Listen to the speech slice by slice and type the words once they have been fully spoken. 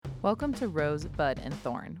Welcome to Rose, Bud, and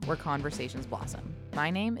Thorn, where conversations blossom. My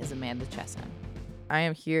name is Amanda Chesson. I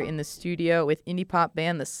am here in the studio with indie pop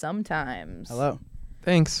band The Sometimes. Hello.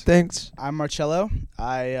 Thanks. I'm Marcello.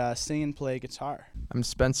 I sing and play guitar. I'm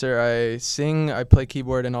Spencer. I sing, I play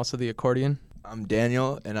keyboard, and also the accordion. I'm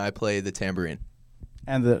Daniel, and I play the tambourine.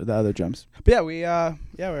 And the other drums. But yeah,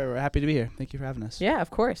 we're happy to be here. Thank you for having us. Yeah, of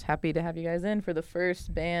course. Happy to have you guys in for the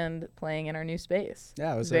first band playing in our new space.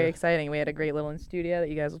 Yeah, it was very exciting. We had a great little studio that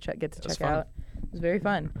you guys will get to check fun. out. It was very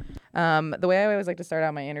fun. The way I always like to start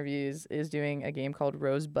out my interviews is doing a game called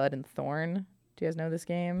Rose, Bud, and Thorn. Do you guys know this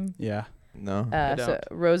game? Yeah. No. So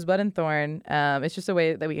Rose, Bud, and Thorn. It's just a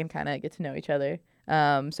way that we can kind of get to know each other.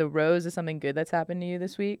 So Rose is something good that's happened to you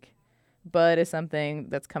this week. Bud is something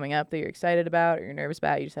that's coming up that you're excited about or you're nervous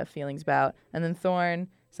about, you just have feelings about. And then Thorn,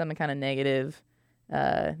 something kind of negative,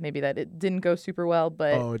 maybe that it didn't go super well,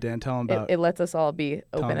 but Oh, Dan, tell him about it lets us all be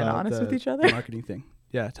open and honest with each other. the marketing thing.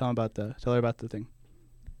 Yeah, tell her about the thing.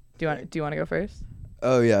 Do you want to go first?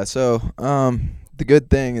 Oh, yeah. So the good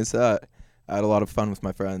thing is that I had a lot of fun with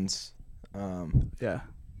my friends. Yeah.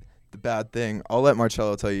 The bad thing, I'll let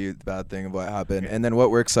Marcello tell you the bad thing of what happened. And then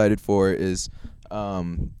what we're excited for is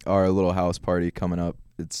our little house party coming up.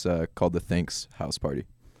 It's called the Thanks House Party.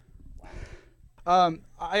 I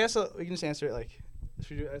guess we can just answer it like,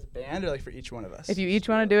 should we do it as a band or like for each one of us? If you each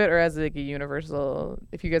want to do it or as like a universal,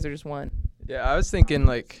 if you guys are just one. Yeah, I was thinking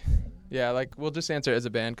we'll just answer it as a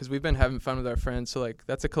band because we've been having fun with our friends. So like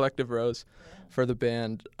that's a collective rose for the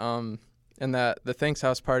band. And that the Thanks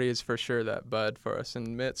House Party is for sure that Bud for us.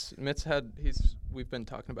 And we've been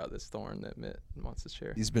talking about this Thorn that Mitt wants to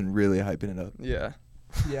share. He's been really hyping it up. Yeah.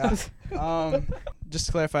 Yeah. Just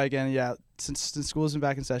to clarify again, yeah, since school's been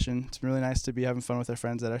back in session, it's been really nice to be having fun with our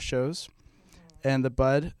friends at our shows. And the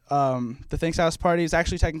Bud, the Thanks House Party is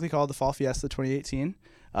actually technically called the Fall Fiesta 2018.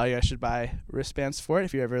 You guys should buy wristbands for it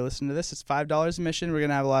if you ever listen to this. It's $5 admission. We're going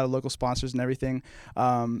to have a lot of local sponsors and everything.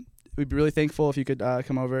 We'd be really thankful if you could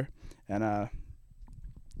come over. And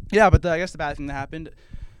but I guess the bad thing that happened,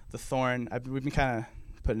 the Thorn, we've been kind of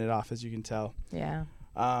putting it off, as you can tell. Yeah.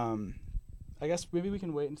 I guess maybe we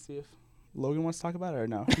can wait and see if Logan wants to talk about it or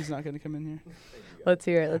no. He's not going to come in here. Let's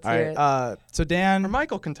hear it. All right. So Dan. Or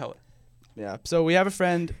Michael can tell it. Yeah. So we have a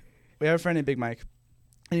friend named Big Mike,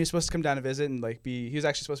 and he was supposed to come down and visit and he was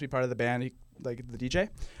actually supposed to be part of the band, the DJ.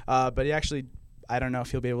 But he actually, I don't know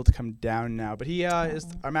if he'll be able to come down now. But he is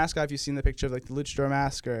our mascot. If you've seen the picture of like the luchador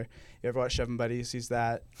mask, or you ever watch Shovin' Buddies, he's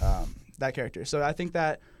that character. So I think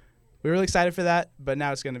that we're really excited for that. But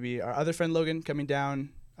now it's going to be our other friend Logan coming down.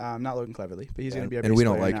 Not Logan Cleverly, but he's going to be our bass and we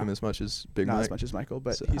don't player like now. him as much as Big Mike. Not as much as Michael,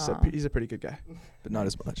 but So- he's a pretty good guy. But not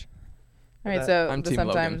as much. All right, so I'm the Team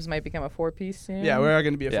Sometimes might become a 4-piece soon. Yeah, we're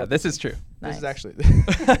going to be a Yeah, this is true. Nice. This is actually.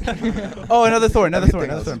 Oh, another Thorn. Everything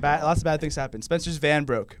else is Lots of bad things happened. Spencer's van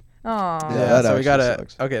broke. Aw. Yeah, Yeah, that so we actually gotta.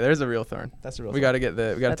 sucks. Okay, there's a real Thorn. That's a real. We gotta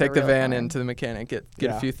That's take a the real van Thorn. into the mechanic, get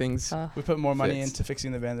Yeah. a few things. We put more money fixed. into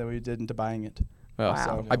fixing the van than we did into buying it. Well, Wow.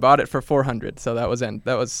 So I bought it for $400, so that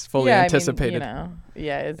was fully yeah, anticipated. I mean,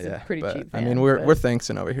 it's a pretty but cheap I van, mean, we're but-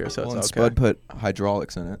 thanksing over here, so Well, and it's okay. Spud put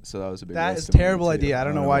hydraulics in it, so that was a big that waste is a of money, terrible too. idea. I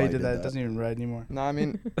don't know why you did that. It that. doesn't even ride anymore. No, I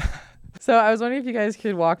mean, So I was wondering if you guys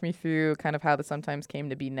could walk me through kind of how the Sometimes came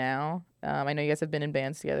to be now. I know you guys have been in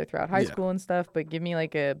bands together throughout high Yeah. school and stuff, but give me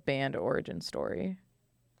like a band origin story.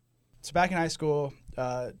 So back in high school,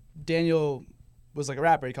 Daniel was like a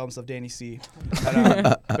rapper. He called himself Danny C.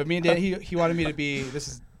 But me and Dan, he wanted me to be. This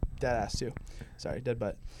is dead ass too. Sorry, dead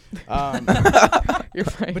butt. You're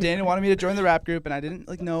fine. But Daniel wanted me to join the rap group, and I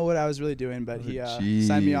didn't know what I was really doing. But he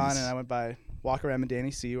signed me on, and I went by Walker M and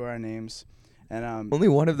Danny C were our names. And Only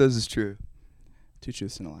one of those is true. two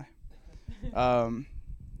truths and a lie.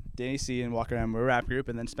 Danny C and Walker M were a rap group,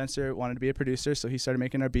 and then Spencer wanted to be a producer, so he started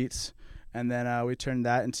making our beats, and then we turned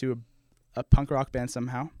that into a punk rock band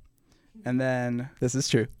somehow. And then this is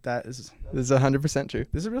true. this is 100% true.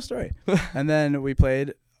 a real story. And then we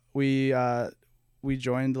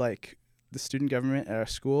joined like the student government at our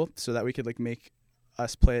school so that we could like make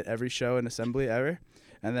us play at every show and assembly ever.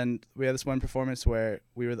 And then we had this one performance where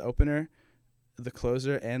we were the opener, the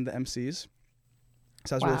closer, and the MCs.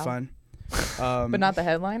 So that was really Wow. fun. But not the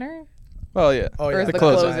headliner? Well, yeah. Oh Or yeah, is the the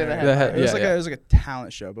closer. closer the The headliner? head- It was yeah, like yeah. it was like a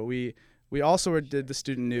talent show, but we also did the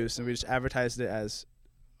student news, and we just advertised it as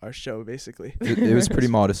our show basically. It was pretty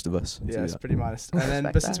modest of us. to Yeah, do it's that. pretty modest. And then,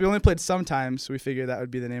 Respect but since that. we only played sometimes, we figured that would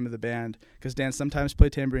be the name of the band. Because Dan sometimes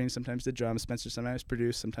played tambourine, sometimes did drums. Spencer sometimes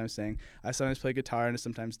produced, sometimes sang. I sometimes played guitar, and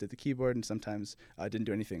sometimes did the keyboard, and sometimes didn't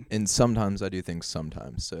do anything. And sometimes I do things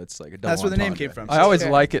sometimes, so it's like a double That's where the name entendre. came from. I always Sure.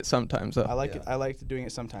 like it sometimes. I like it. I liked doing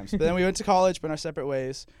it sometimes. But then we went to college, went our separate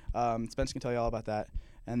ways. Spencer can tell you all about that.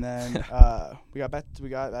 And then we got back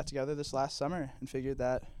together this last summer and figured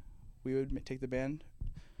that we would take the band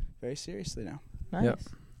very seriously now. Nice. Yep.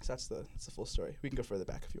 So that's the full story. We can go further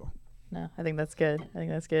back if you want. No, I think that's good.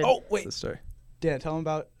 Oh wait, The story. Dan, tell them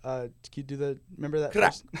about. Can you do the? Remember that?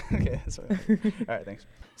 First? Okay, that's right. All right, thanks.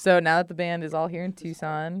 So now that the band is all here in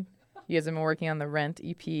Tucson, you guys have been working on the Rent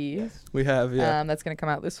EP. We have, yeah. That's gonna come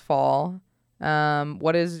out this fall.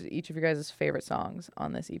 What is each of your guys' favorite songs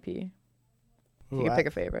on this EP? If you Ooh, could pick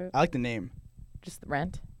a favorite. I like the name. Just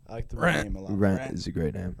Rent. I like the Rent. name a lot. Rent is a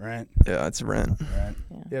great name. Rent. Yeah, it's Rent. Rent.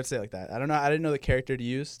 Yeah. You have to say it like that. I don't know. I didn't know the character to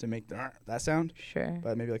use to make that sound, Sure.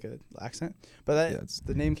 but maybe like a accent. But that, Yeah, it's-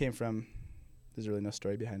 the name came from. There's really no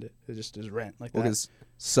story behind it. It just is rent like that. Because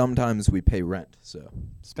sometimes we pay rent, so.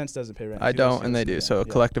 Spence doesn't pay rent. I He don't, lives and they here, do. yeah, So yeah.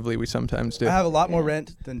 collectively, we sometimes do. I have a lot more Yeah.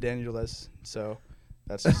 rent than Daniel does. So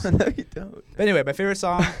that's. Just No, you don't. But anyway, my favorite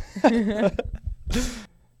song.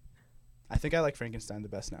 I think I like Frankenstein the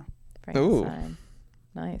best now. Frankenstein.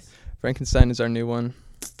 Nice. Frankenstein is our new one.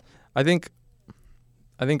 I think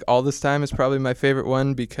All This Time is probably my favorite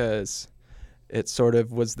one because it sort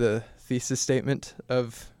of was the thesis statement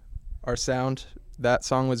of our sound. That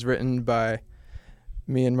song was written by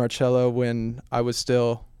me and Marcello when I was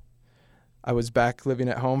back living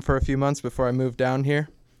at home for a few months before I moved down here,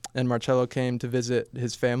 and Marcello came to visit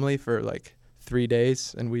his family for like 3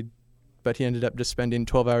 days, but he ended up just spending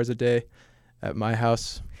 12 hours a day at my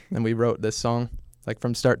house, and we wrote this song like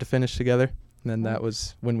from start to finish together. And then that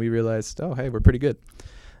was when we realized, oh, hey, we're pretty good.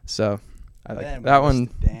 So I like Then we that missed one.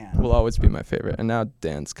 Dan. Will always be my favorite. And now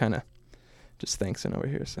Dan's kind of just thanksing over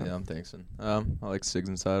here. So Yeah, I'm thanksing. I like Sigs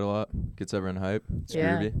Inside a lot. Gets everyone hype. It's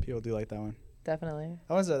Yeah. groovy. People do like that one. Definitely.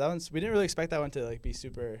 That one's. We didn't really expect that one to like be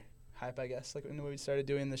super hype. I guess like when we started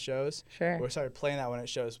doing the shows. Sure. We started playing that one at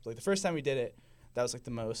shows. Like the first time we did it, that was like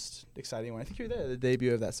the most exciting one. I think you were there. The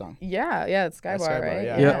debut of that song. Yeah, it's Sky At Bar, right?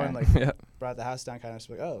 Yeah, Yeah. that one like yeah. brought the house down kind of.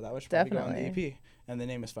 Like, oh, that was probably go on the Definitely. EP. And the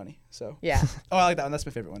name is funny. So. Yeah. Oh, I like that one. That's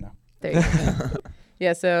my favorite one now. There you go.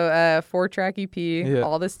 Yeah, so 4-track EP, Yeah.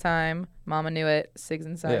 All This Time, Mama Knew It, Sigs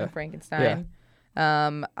Inside, Yeah. and Frankenstein.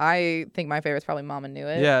 I think my favorite's probably Mama Knew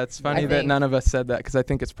It. Yeah, it's funny that think- none of us said that because I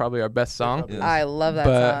think it's probably our best song. Yeah. I love that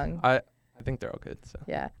but song. I think they're all good. So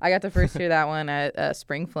Yeah, I got to first hear that one at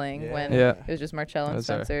Spring Fling Yeah. when Yeah. it was just Marcello That and was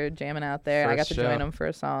our Spencer jamming out there. I got first to join show. them for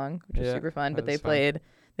a song, which was Yeah, super fun. that But they was fun.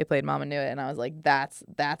 played Mama Knew It, and I was like, that's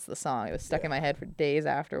the song. It was stuck in my head for days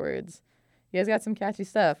afterwards. You guys got some catchy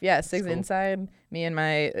stuff. Yeah, Sigs cool. Inside. Me and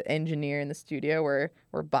my engineer in the studio we're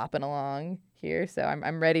bopping along here, so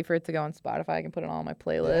I'm ready for it to go on Spotify. I can put it on my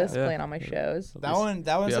playlist, Yeah. playing on my shows. That one's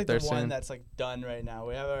be like up the there one soon. that's like done right now.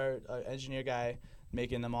 We have our engineer guy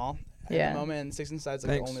making them all at Yeah. the moment, and Six Inside's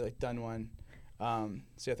like Thanks. the only like done one.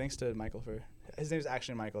 So yeah, thanks to Michael for his name is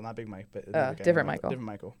actually Michael, not Big Mike, but another guy different named Michael. Different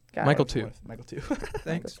Michael. Got Michael it. too. Michael too.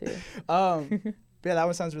 Michael too. But yeah, that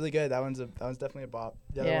one sounds really good. That one's definitely a bop.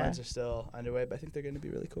 The other Yeah. ones are still underway, but I think they're going to be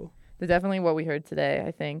really cool. They're definitely what we heard today.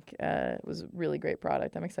 I think was a really great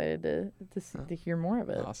product. I'm excited to hear more of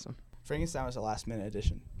it. awesome. Frankenstein was a last minute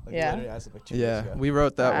addition. Like Yeah. literally as of like 2 days Yeah, ago. we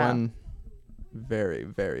wrote that Wow. one very,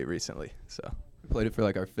 very recently. So We played it for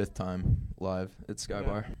like our 5th time live at Sky Yeah.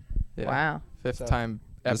 Bar. yeah, Wow, fifth So- time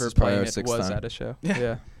This ever is probably playing our it 6th was time. at a show. Yeah.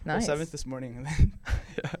 Yeah. nice, 7th this morning and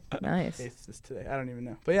then nice. 8th is today. I don't even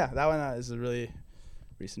know. But yeah, that one is a really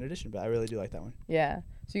recent addition, but I really do like that one. Yeah.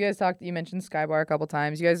 So you guys you mentioned Sky Bar a couple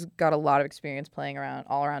times. You guys got a lot of experience playing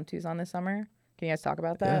all around Tucson this summer. Can you guys talk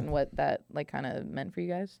about that Yeah. and what that like kind of meant for you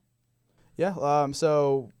guys? Yeah,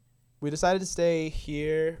 so we decided to stay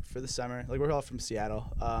here for the summer. Like we're all from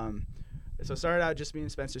Seattle. So it started out just me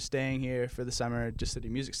and Spencer staying here for the summer just to do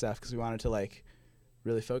music stuff because we wanted to like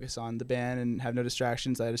really focus on the band and have no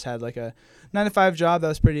distractions. I just had like a 9-to-5 job that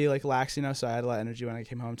was pretty like lax, so I had a lot of energy when I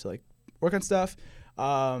came home to like work on stuff.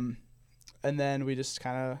 And then we just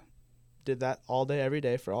kind of did that all day, every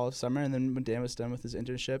day for all of summer. And then when Dan was done with his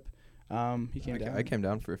internship, he came down. I came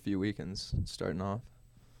down for a few weekends starting off.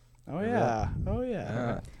 Oh yeah. Oh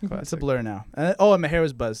Yeah. yeah. It's a blur now. And my hair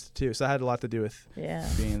was buzzed too, so that had a lot to do with Yeah.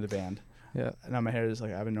 being in the band. Yeah. Now my hair is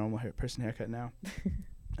like I have a normal person haircut now.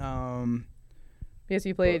 Yes,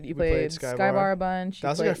 you played we played Sky Sky Bar. Bar a bunch. That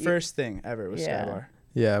was like our first thing ever was Yeah. Sky Bar.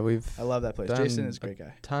 Yeah, we've I love that place. Done Jason is a great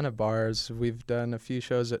guy. ton of bars. We've done a few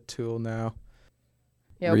shows at Tool now.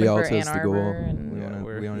 Yeah, open for Rialto's Ann the goal. Arbor and We Yeah, want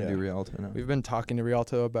we're- to yeah. do Rialto now. We've been talking to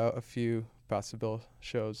Rialto about a few possible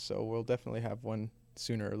shows, so we'll definitely have one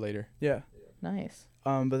sooner or later. Yeah. nice.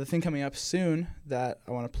 But the thing coming up soon that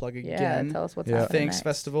I want to plug Yeah, again, tell us what's Yeah. happening Thanks next.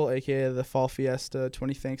 Festival, aka the Fall Fiesta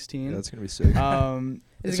 20 Thanks Yeah, Teen. that's gonna be sick. Is It's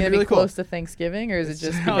it going to really be cool. close to Thanksgiving, or is it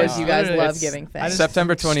just No, because it's you guys literally- love it's- giving I thanks? just-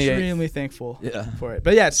 September I'm 28th. Extremely thankful Yeah. for it.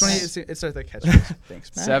 But yeah, it's Nice. 20. It starts like catchphrase.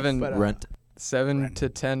 Thanks. Nice. 7 But, Rent. 7 Rent. to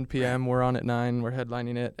 10 p.m. We're on at 9. We're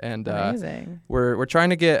headlining it, and Amazing. we're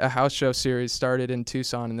trying to get a house show series started in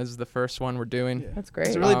Tucson, and this is the first one we're doing. Yeah. That's great.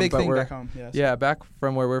 It's a really Um, big but thing we're- back home. Yeah. Yeah, back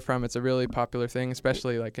from where we're from, it's a really popular thing,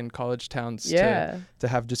 especially like in college towns. Yeah. To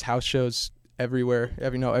have just house shows everywhere,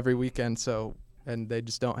 every weekend. So, and they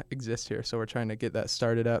just don't exist here. So we're trying to get that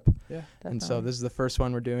started up. Yeah. And so Definitely. this is the first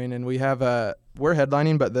one we're doing, and we have we're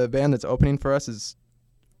headlining, but the band that's opening for us is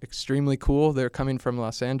extremely cool. They're coming from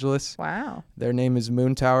Los Angeles. Wow. Their name is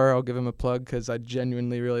Moon Tower. I'll give them a plug because I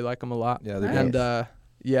genuinely really like them a lot. Yeah, they're Nice. dope. And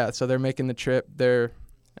yeah, so they're making the trip. They're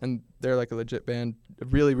like a legit band,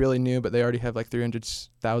 really, really new, but they already have like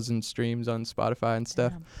 300,000 streams on Spotify and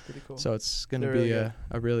stuff. Damn. Pretty cool. So it's gonna They're be really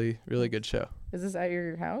a really, really good show. Is this at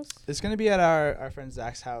your house? It's gonna be at our friend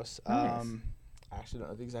Zach's house. Nice. I actually don't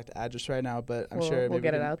know the exact address right now, but I'm We'll- sure we'll maybe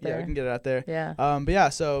get we it can- out Yeah, there. we can get it out there. Yeah. But yeah,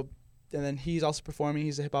 so and then he's also performing.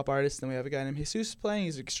 He's a hip hop artist. Then we have a guy named Jesus playing.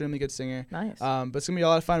 He's an extremely good singer. Nice. But it's gonna be a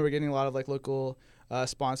lot of fun. We're getting a lot of like local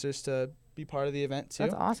sponsors to be part of the event too.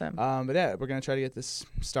 That's awesome. But yeah, we're gonna try to get this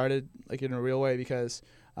started like in a real way because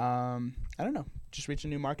I don't know, just reach a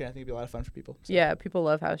new market. I think it'd be a lot of fun for people. So. Yeah, people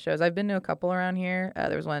love house shows. I've been to a couple around here.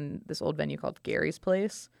 There was this old venue called Gary's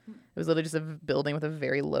Place. It was literally just a building with a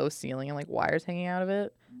very low ceiling and like wires hanging out of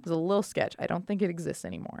it. It was a little sketch. I don't think it exists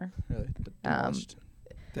anymore. Really. Um,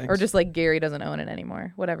 Thanks. Or just like Gary doesn't own it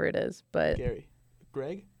anymore, whatever it is. But Gary,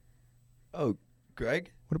 Greg. Oh, Greg.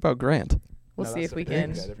 What about Grant? we'll No, see that's if we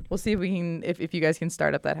different. can. Yeah, different. We'll see if we can. If you guys can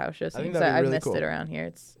start up that house show. I think Scene. that'd be I've really missed cool. it around here.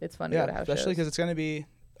 It's fun to Yeah, go to house especially shows. because it's gonna be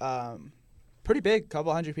pretty big.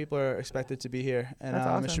 Couple hundred people are expected to be here, and That's it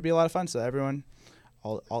awesome. should be a lot of fun. So everyone,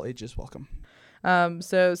 all ages, welcome.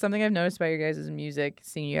 So something I've noticed about your guys' music,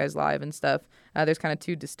 seeing you guys live and stuff, there's kind of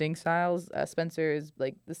two distinct styles. Spencer is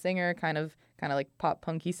like the singer, kind of like pop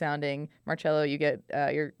punky sounding. Marcello, you get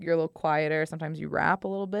you're a little quieter. Sometimes you rap a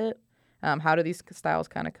little bit. How do these styles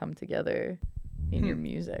kind of come together in your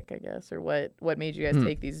music, I guess, or what made you guys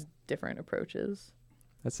take these different approaches?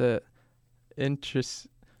 That's it.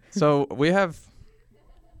 So we have.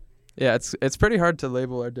 Yeah, it's pretty hard to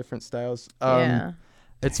label our different styles. Yeah.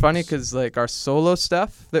 It's funny because like our solo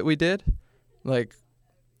stuff that we did, like,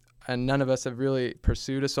 and none of us have really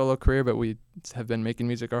pursued a solo career, but we have been making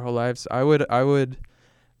music our whole lives. I would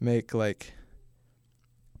make like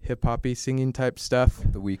hip hoppy singing type stuff.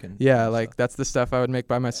 The Weeknd. Yeah, like that's the stuff I would make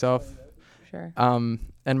by myself. Sure.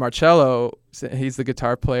 And Marcello, he's the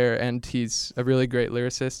guitar player and he's a really great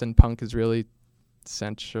lyricist, and punk is really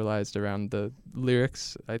centralized around the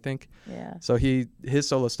lyrics, I think. Yeah. So his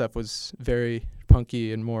solo stuff was very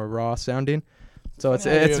punky and more raw sounding. So it's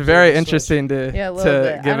funny how you it's observe very the switch. interesting to Yeah, a little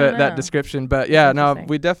bit. I give don't it that know. description. But yeah, no, Interesting.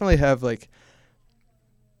 we definitely have like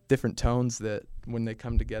different tones that when they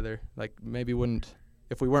come together, like maybe wouldn't,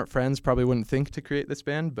 if we weren't friends, probably wouldn't think to create this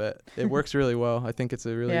band, but it works really well. I think it's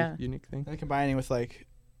a really Yeah. unique thing. And combining with like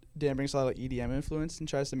Dan brings a lot of EDM influence and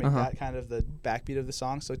tries to make Uh-huh. that kind of the backbeat of the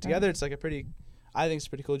song. So together, it's like I think it's a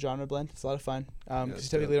pretty cool genre blend. It's a lot of fun because you it's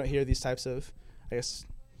typically dope. don't hear these types of, I guess,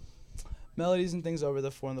 melodies and things over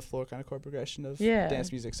the four on the floor kind of chord progression of Yeah.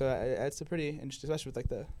 dance music. So it's a pretty interesting, especially with like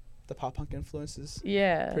the pop punk influences.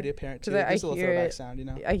 Yeah. Pretty apparent 'Cause too. I There's a little hear throwback it- sound, you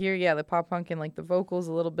know. I hear, the pop punk and like the vocals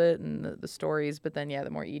a little bit and the stories, but then the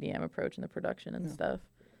more EDM approach and the production and Yeah. stuff.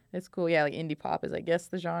 It's cool. Yeah, like indie pop is I guess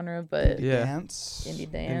the genre, but Indie Yeah. dance. indie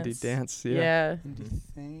dance. Indie dance, yeah. Yeah. Indie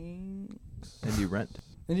things. Indie Rent.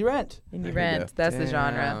 Indie rent. Indie There you rent. go. That's the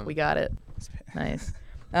genre. Damn. We got it. Nice.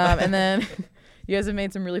 And then you guys have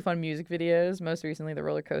made some really fun music videos. Most recently, the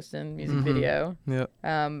Roller Coastin' music Mhm. video. Yeah.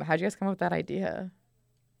 How'd you guys come up with that idea?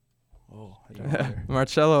 Oh, I don't know.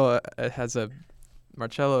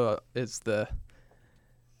 Marcello is the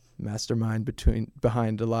mastermind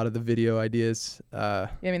behind a lot of the video ideas. Yeah,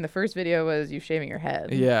 I mean, the first video was you shaving your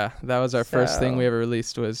head. Yeah, that was our first thing we So- ever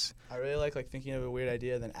released was I really like thinking of a weird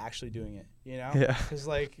idea than actually doing it, you know? yeah. Because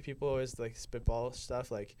like people always like spitball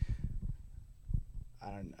stuff like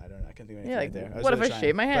I can think of anything Yeah, right like, there. I was what if really I trying.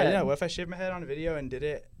 shave my But, head? yeah, what if I shaved my head on a video and did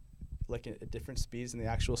it like at different speeds than the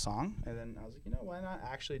actual song? And then I was like, why not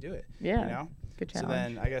actually do it? Yeah. You know? Good So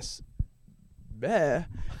challenge. then I guess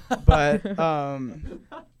but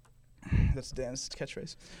that's Dan's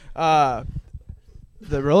catchphrase.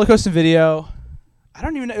 The roller coaster video, I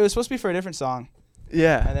don't even know, it was supposed to be for a different song.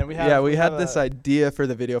 Yeah. And then we we have had this a- idea for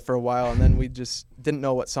the video for a while, and then we just didn't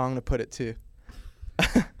know what song to put it to.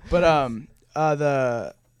 But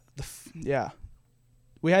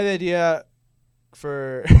we had the idea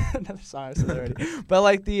for another song I said already, but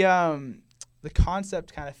like the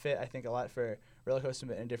concept kind of fit, I think, a lot for Roller Coaster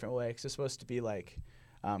in a different way. Because it's supposed to be like,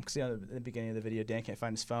 because in the beginning of the video, Dan can't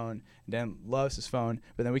find his phone, and Dan loves his phone,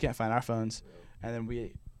 but then we can't find our phones, and then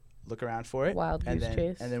we look around for it, Wild and goose then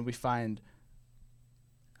chase. and then we find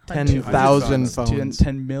 10,000 phones.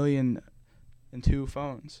 10 million and 2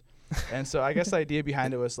 phones. And so I guess the idea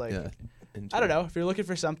behind it was like, Yeah. I don't know, if you're looking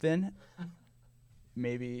for something,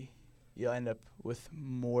 maybe you'll end up with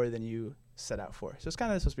more than you set out for. So it's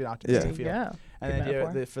kind of supposed to be an optimistic feel. Yeah. And Good the idea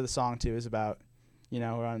metaphor. for the song too is about, we're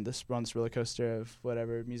on this roller coaster of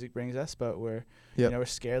whatever music brings us, but we're we're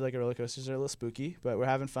scared, like roller coasters are a little spooky, but we're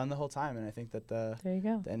having fun the whole time. And I think that the There you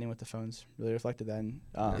go. ending with the phones really reflected that. And,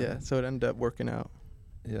 Yeah, so it ended up working out.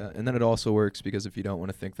 Yeah, and then it also works because if you don't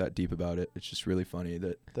want to think that deep about it, it's just really funny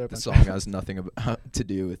that they're a the bunch song has nothing to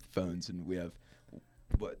do with phones, and we have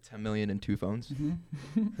 10 million and 2 phones. Mhm.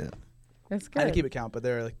 That's I had to good. keep it count, but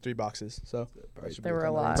there were like 3 boxes, so Probably should There be were a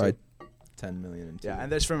 10 million. lot. Probably 10 million and 2. Yeah,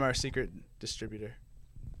 and that's from our secret distributor.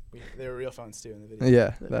 They were real phones too in the video.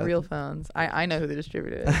 Yeah. The real phones. I know who the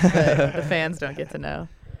distributor is, but the fans don't get to know.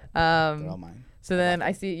 They're all mine. So then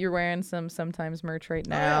I see you're wearing some Sometimes merch right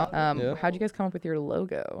now. Yeah. How'd you guys come up with your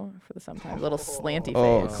logo for the Sometimes? Little slanty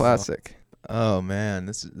Oh, face. classic. Oh man,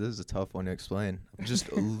 this is a tough one to explain.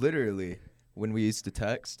 Just literally, when we used to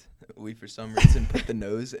text, we for some reason put the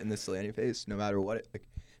nose in the slanty face, no matter what.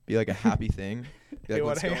 Be like a happy thing. Be Hey, like, wanna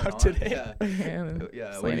what's hang going out on? today? Yeah.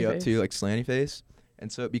 Yeah, what are Slanty you up face. to? Like slanty face.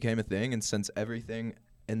 And so it became a thing. And since everything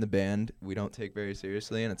in the band we don't take very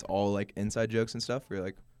seriously, and it's all like inside jokes and stuff, we're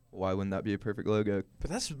like, why wouldn't that be a perfect logo? But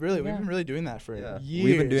that's really Yeah. we've been really doing that for Yeah. years.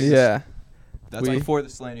 We've been doing this. Yeah. That's We- before the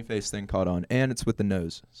slanty face thing caught on, and it's with the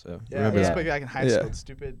nose. So Yeah, remember it's Yeah. like back in high Yeah. school,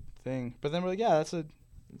 stupid thing. But then we're like, yeah, that's a.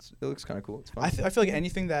 it looks kind of cool. It's fun. I feel like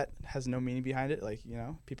anything that has no meaning behind it, like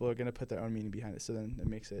people are gonna put their own meaning behind it, so then it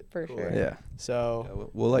makes it For cooler. sure. Yeah. So Yeah,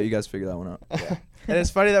 we'll let you guys figure that one out. yeah. And it's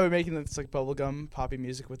funny that we're making this like bubblegum poppy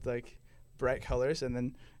music with like bright colors, and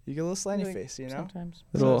then you get a little slanty Like, face, Sometimes.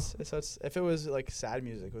 Little- So it's if it was like sad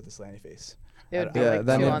music with a slanty face, It would I be don't- like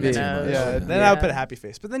then too it'd on the be- nose. yeah, Yeah. then I would put a happy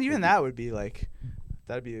face. But then even that would be like,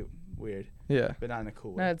 that'd be weird, Yeah. but not in a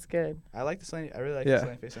cool No, way. it's good. I like the slanty. I really like Yeah. the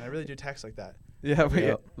slanty face, and I really do text like that. Yeah, we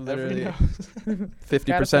Yeah. literally Every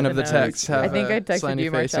 50% of the nose. texts have I think I texted slanty you,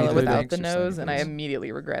 face Marcella, included. without the Thanks for nose, slanty and I face.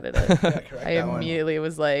 immediately regretted it. correct I that one. immediately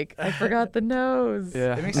was like, I forgot the nose.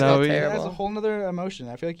 Yeah. It makes No, it we- it has terrible. a whole nother emotion.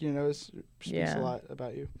 I feel like your nose speaks Yeah. a lot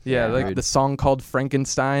about you. Yeah, Yeah. like Agreed. the song called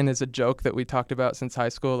Frankenstein is a joke that we talked about since high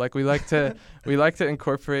school. Like we like to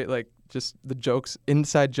incorporate like just the jokes,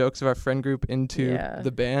 inside jokes of our friend group into Yeah.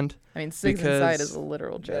 the band. I mean, Six Inside Because- is a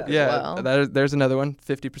literal joke Yeah, as well. there's another one.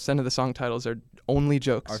 50% of the song titles are only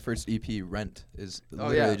jokes. Our first EP, Rent, is Oh,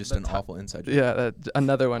 literally yeah, just the an top- awful inside joke. Yeah,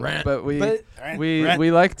 another one. Rant. But we But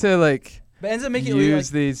we like to like but ends up making use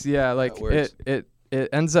it these. Yeah, like works. it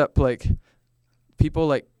ends up like people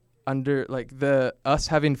like under like the us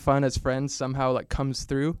having fun as friends somehow like comes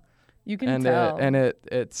through. You can and tell.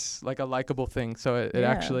 it's like a likable thing. So it Yeah.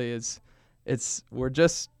 actually is. We're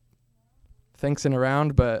just thinksing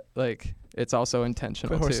around, but like it's also intentional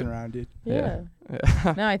quit horsing too. around, dude. yeah.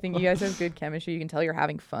 Yeah. No, I think you guys have good chemistry. You can tell you're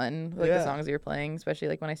having fun, like the Yeah. songs you're playing, especially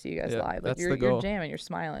like when I see you guys Yeah, live. Like that's you're the goal. jamming, you're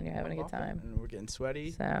smiling, you're having a good time. And we're getting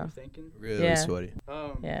sweaty. So. I'm thinking. Really Yeah. sweaty.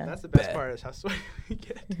 Yeah. That's the best Bad. part is how sweaty we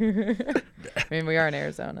get. I mean, we are in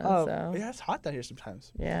Arizona, so yeah, it's hot down here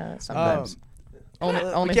sometimes. yeah, sometimes. Um, only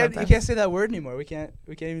we can't, sometimes. You can't say that word anymore. We can't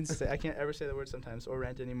even say. I can't ever say the word sometimes or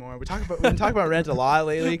rent anymore. We've been talking about rent a lot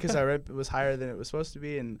lately because our rent was higher than it was supposed to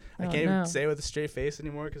be, and I Oh, can't no. even say it with a straight face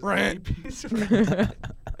anymore because Rent.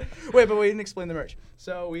 Wait, but we didn't explain the merch.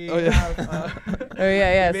 So we Oh, yeah. have. Oh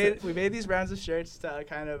yeah, We made these rounds of shirts to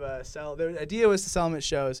kind of sell. The idea was to sell them at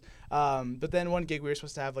shows, but then one gig we were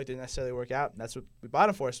supposed to have like didn't necessarily work out. And that's what we bought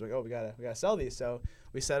them for. So we gotta sell these. So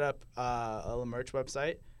we set up a little merch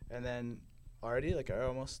website, and then already like are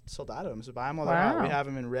almost sold out of them. So buy them while they're out. We Wow. have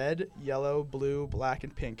them in red, yellow, blue, black,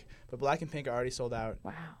 and pink. But black and pink are already sold out,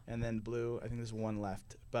 Wow. and then blue, I think there's one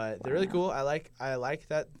left. But they're really Wow. cool. I like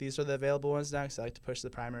that these are the available ones now because I like to push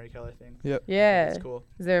the primary color thing. Yep. Yeah. It's cool.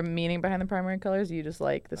 Is there a meaning behind the primary colors? Or you just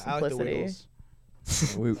like the I like the simplicity?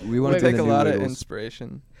 wiggles. we want We to take a lot of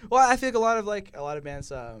inspiration. Well, I think a lot of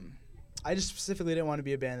bands. I just specifically didn't want to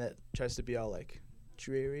be a band that tries to be all like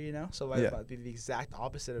dreary, you know. So I Yeah. thought it'd be the exact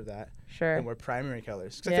opposite of that, Sure. and we're primary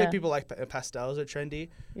colors. Because I Yeah. feel like people like pastels are trendy,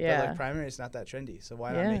 Yeah. but like primary is not that trendy. So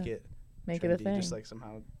why Yeah. not make it Make trendy, it a thing. just like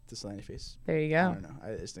somehow the slanty face. There you I go. don't know.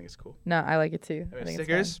 I just think it's cool. No, I like it too. We I have think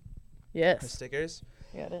stickers. It's fun. Yes. Stickers.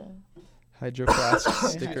 Got it. Hydro flask Yeah,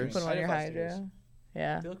 stickers. Put them on your Hydro flask hydro.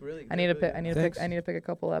 Yeah. They look really good. I need to really pick. good. I need to Thanks. pick. I need to pick a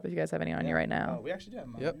couple up. If you guys have any on you right now, Oh, we actually do have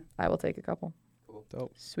mine. Yep. I will take a couple.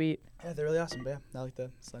 Dope. Sweet. Yeah, they're really awesome. But yeah, I like the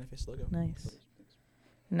Slimy Face logo. Nice.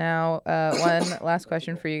 Now, one last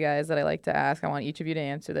question for you guys that I like to ask. I want each of you to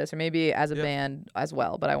answer this, or maybe as a Yep. band as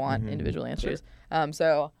well, but I want Mhm. individual answers.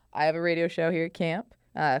 So I have a radio show here at camp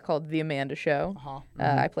called The Amanda Show. Uh-huh.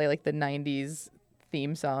 I play like the 90s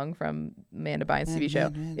theme song from Amanda Bynes' TV show.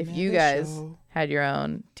 If you guys had your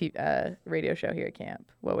own radio show here at camp,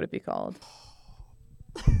 what would it be called?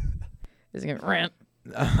 Is it going to rant?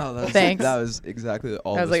 Oh, that was, Thanks. That was exactly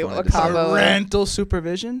all That was this like wanted a to say. combo. Rental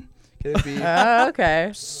supervision. Could it be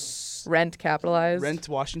Okay. Rent capitalized. Rent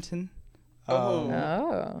Washington? Oh.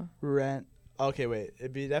 Oh. Rent. Okay, wait.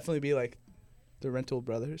 It'd be definitely be like the Rental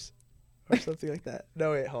Brothers or something like that.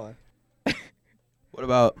 No, wait, hold on. What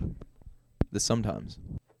about the sometimes?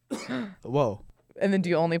 Whoa. And then do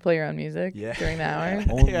you only play your own music Yeah. during the hour?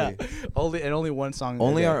 Only, Yeah. Only one song. a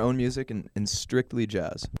only day. our own music and strictly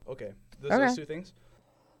jazz. Okay. Those Okay. those two things.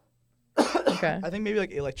 Okay. I think maybe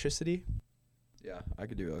like electricity. Yeah, I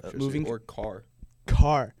could do electricity moving- or car.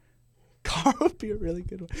 Car. Car would be a really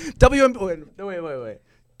good one. Wait.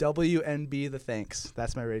 WNB the Thanks.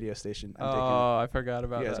 That's my radio station. I'm Oh, I forgot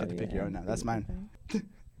about You guys that. get to pick your own now. That's mine. Okay.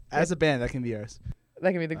 As a band, that can be yours.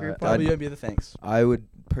 That can be the group I'd- one. WNB the Thanks. I would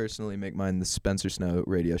personally make mine the Spencer Snow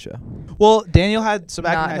radio show. Well, Daniel had back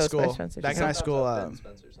Not in high hosted by school. Spencer Back in high school,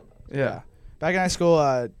 Yeah. back in high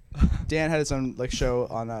school, Dan had his own like show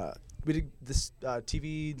on. We did this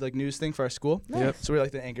TV like news thing for our school. Yep. So we were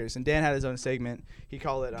like the anchors, and Dan had his own segment. He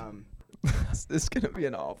called it This is gonna be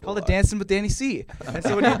an awful. called it lot. Dancing with Danny C. And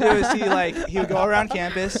so what he'd do is he would go around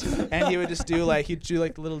campus and he would just do like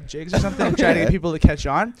little jigs or something and try to get people to catch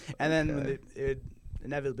on. And then when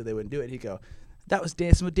inevitably they wouldn't do it, he'd go, "That was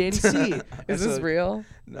Dancing with Danny C." And Is this so- real?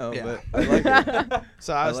 No, Yeah. but I like it.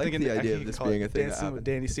 So I was like thinking the I idea could of this call being it a thing that Dancing with happened.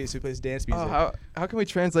 Danny C. So he plays dance music. Oh, how can we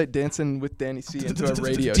translate Dancing with Danny C into a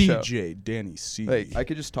radio show? DJ Danny C. Like, I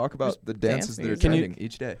could just talk about the dance dances that are music. Can you- trending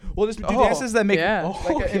each day. Well, just do Oh. dances that make Yeah. Oh,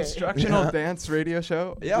 Like okay. an instructional Yeah. dance radio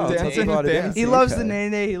show. Yeah, I'll talk Dancing about with it. Danny. He Okay. loves the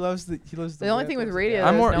nay. He loves the The only whip thing with ones. radio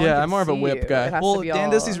I'm is more- no one yeah, can I'm more of a see whip you. guy. It has Well, to be Dan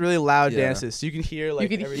all- does these really loud Yeah. dances, so you can hear like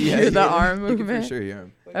You can every hear the arm You can for movement. sure hear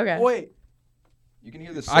him. Okay. Wait. You can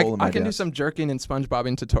hear the soul in my I can do dance. some jerking and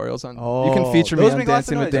SpongeBobbing tutorials on. Oh, You can feature me those on make lots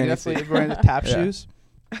of Dancing with noise. Are you Danny C. definitely wearing the tap Yeah. shoes.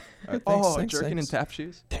 All right, Oh, thanks, jerking thanks. and tap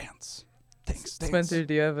shoes. Dance. Thanks. Spencer,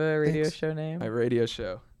 do you have a radio Thanks. show name? My radio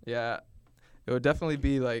show. Yeah, it would definitely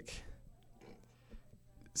be like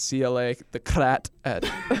CLA the Krat at.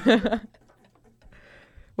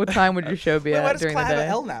 What time would your show be Wait, why at does during the Clat have day? an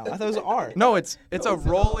L now? I thought it was an R. No, it's a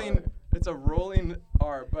rolling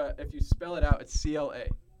R, but if you spell it out, it's CLA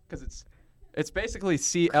because it's basically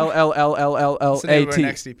What's the name of our CLLLLLAT.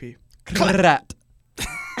 next EP? Krat.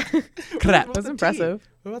 Krat. That's impressive.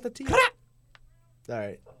 What about the T? All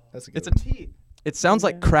right. That's a good It's a one. T. It sounds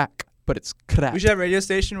like crack, but it's Krat. We should have a radio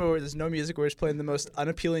station where there's no music. We're just playing the most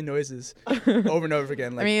unappealing noises over and over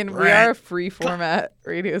again. Like, I mean, we are a free format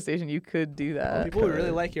radio station. You could do that. people would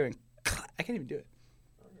really like hearing. I can't even do it.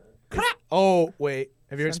 Oh wait,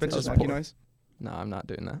 have you heard Spencer's Spencer's monkey poor. noise? No, I'm not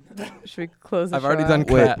doing that. Should we close the I've show already out? done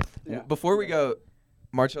Wait, Krat. Yeah. before we go,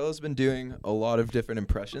 Marcello's been doing a lot of different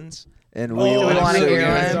impressions, and Do we wanna I'm so hear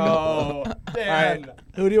good. one? Oh, all right.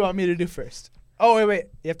 Who do you want me to do first? Oh wait.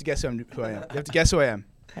 You have to guess who I am. You have to guess who I am.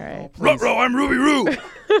 All right. Ruh-roh, I'm Ruby Roo.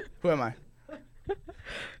 Who am I?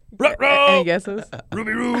 Any guesses?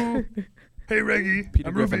 Ruby Roo. Hey Reggie. Peter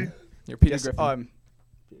I'm Griffin. Ruby. You're Peter Yes, Griffin.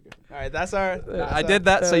 All right, that's our. I did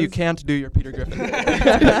that so you Those- can't do your Peter Griffin. All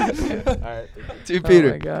right. to Oh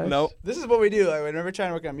Peter. my gosh. Nope. This is what we do. Like whenever we're trying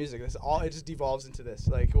to work on music, it just devolves into this.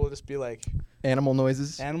 Like we'll just be like Animal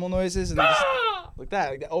noises. animal noises and then just like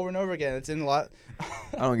that over and over again. It's in a lot.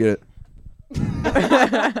 I don't get it.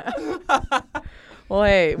 Well,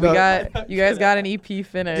 hey, No. you guys got an EP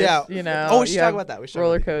finished. Yeah. You know. Oh, we should you talk have about that. We should talk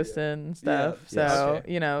roller about that. coasting and stuff. Yeah. So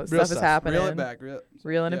Okay. stuff is stuff. happening. Reel it back.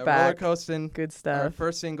 Reeling Yeah, it back. Roller coasting. Good Our stuff.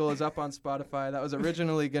 first single is up on Spotify. That was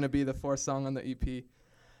originally going to be the fourth song on the EP,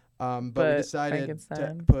 but we But decided to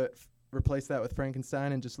Frankenstein. replace that with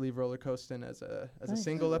Frankenstein and just leave Roller Coasting as a Nice.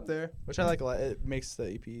 single up there. Which I like a lot. It makes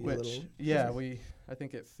the EP a Which little. I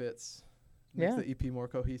think it fits. Makes Yeah. the EP more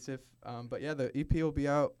cohesive. But yeah, the EP will be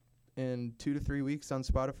out in 2 to 3 weeks on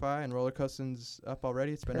Spotify, and Roller Coasting's up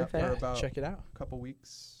already. It's been up Perfect. for about Check it out. a couple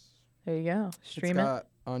weeks. There you go. Stream it's it. got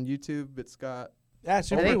on YouTube. It's got Yeah, it's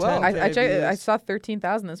I super think well. I checked. I views. saw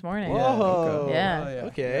 13,000 this morning. Whoa. Yeah. Oh,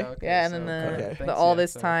 Okay. Yeah, and then Okay. the Thanks, all yeah,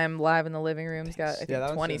 this so- time live in the living room's got I think Yeah,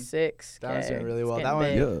 that one's doing- 26. that one's doing really well. That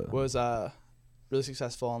one- Yeah. was really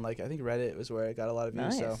successful on like I think Reddit was where it got a lot of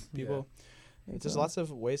views. So Nice. people, there's lots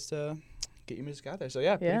of ways to get your music out there. So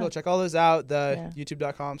yeah, pretty Yeah. cool. Check all those out. Yeah.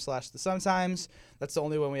 youtube.com/thesometimes. That's the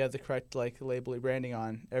only one we have the correct like label branding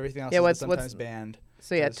on. Everything else Yeah, is what's- the what's- Sometimes Band.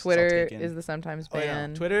 So yeah, it's all Twitter taken. is the Sometimes Oh, yeah,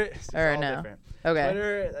 Band. no. Twitter it's Or all no. different. Okay.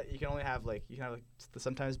 Twitter you can only have like the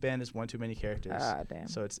Sometimes Band is one too many characters. Ah, damn.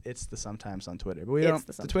 So it's the Sometimes on Twitter. But we It's don't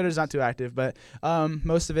the the Twitter's not Sometimes. too active, but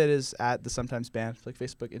most of it is at the Sometimes Band, like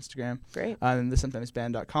Facebook, Instagram, Great. and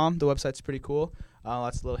thesometimesband.com. The website's pretty cool.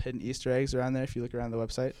 Lots of little hidden Easter eggs around there if you look around the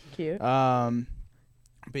website. Cute.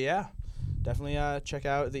 But yeah, definitely check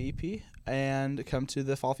out the EP and come to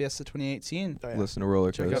the Fall Fiesta 2018. Oh, yeah. Listen to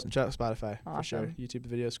Roller Check Coaster. out Spotify for sure. Awesome. YouTube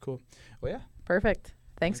video is cool. Well, yeah. Perfect.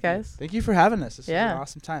 Thanks, Thank you. guys. Thank you for having us. This was Yeah. an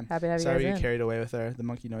awesome time. Happy to have you Sorry we guys get in. carried away with the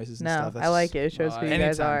monkey noises and No, stuff. I like it. It shows No, who you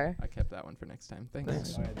guys anytime. are. I kept that one for next time. Thanks.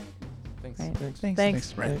 Thanks. All right. Thanks. Right. Thanks.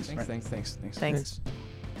 Thanks. Right. Thanks. Thanks.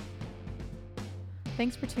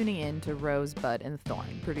 Thanks for tuning in to Rosebud and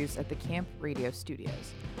Thorn, produced at the Camp Radio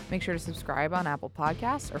Studios. Make sure to subscribe on Apple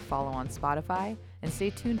Podcasts or follow on Spotify, and stay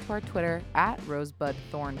tuned to our Twitter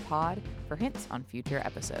 @RosebudThornPod for hints on future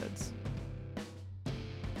episodes.